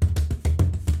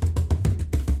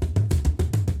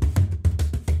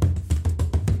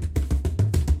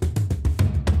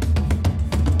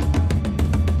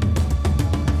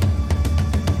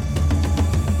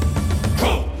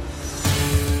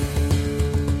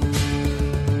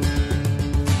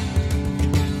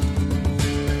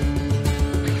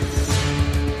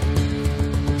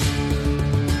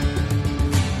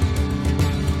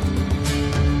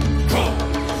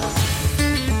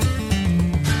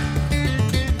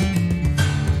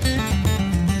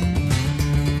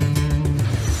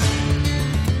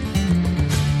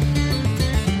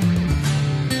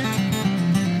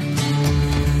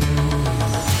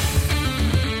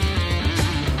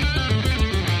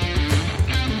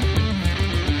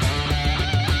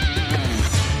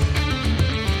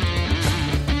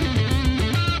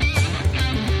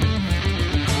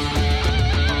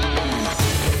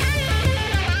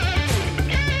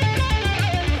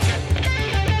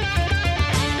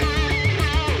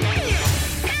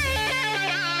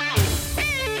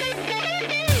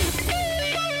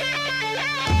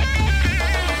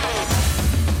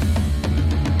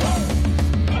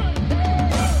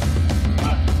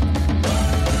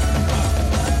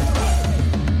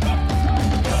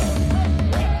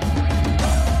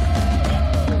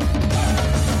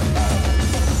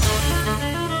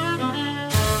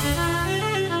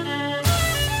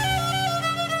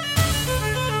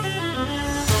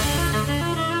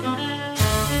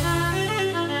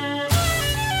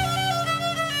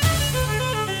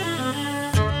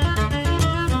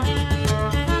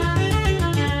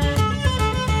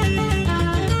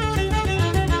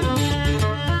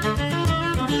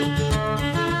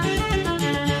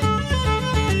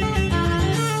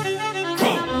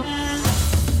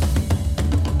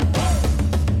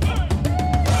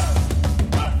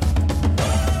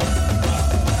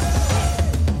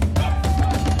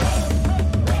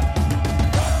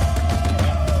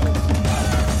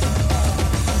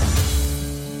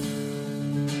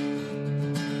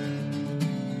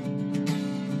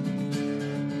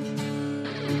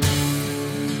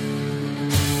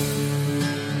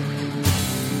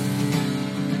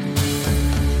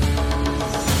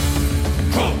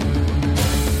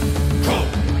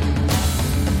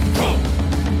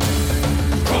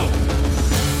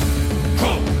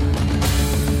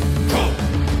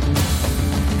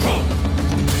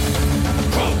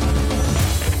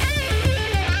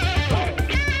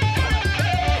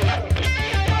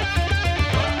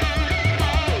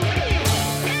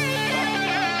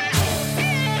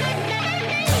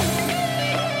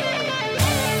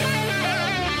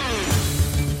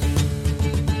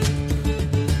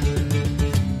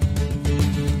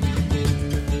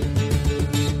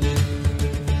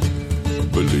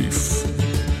 Belief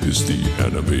is the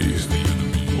enemy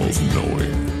of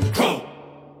knowing.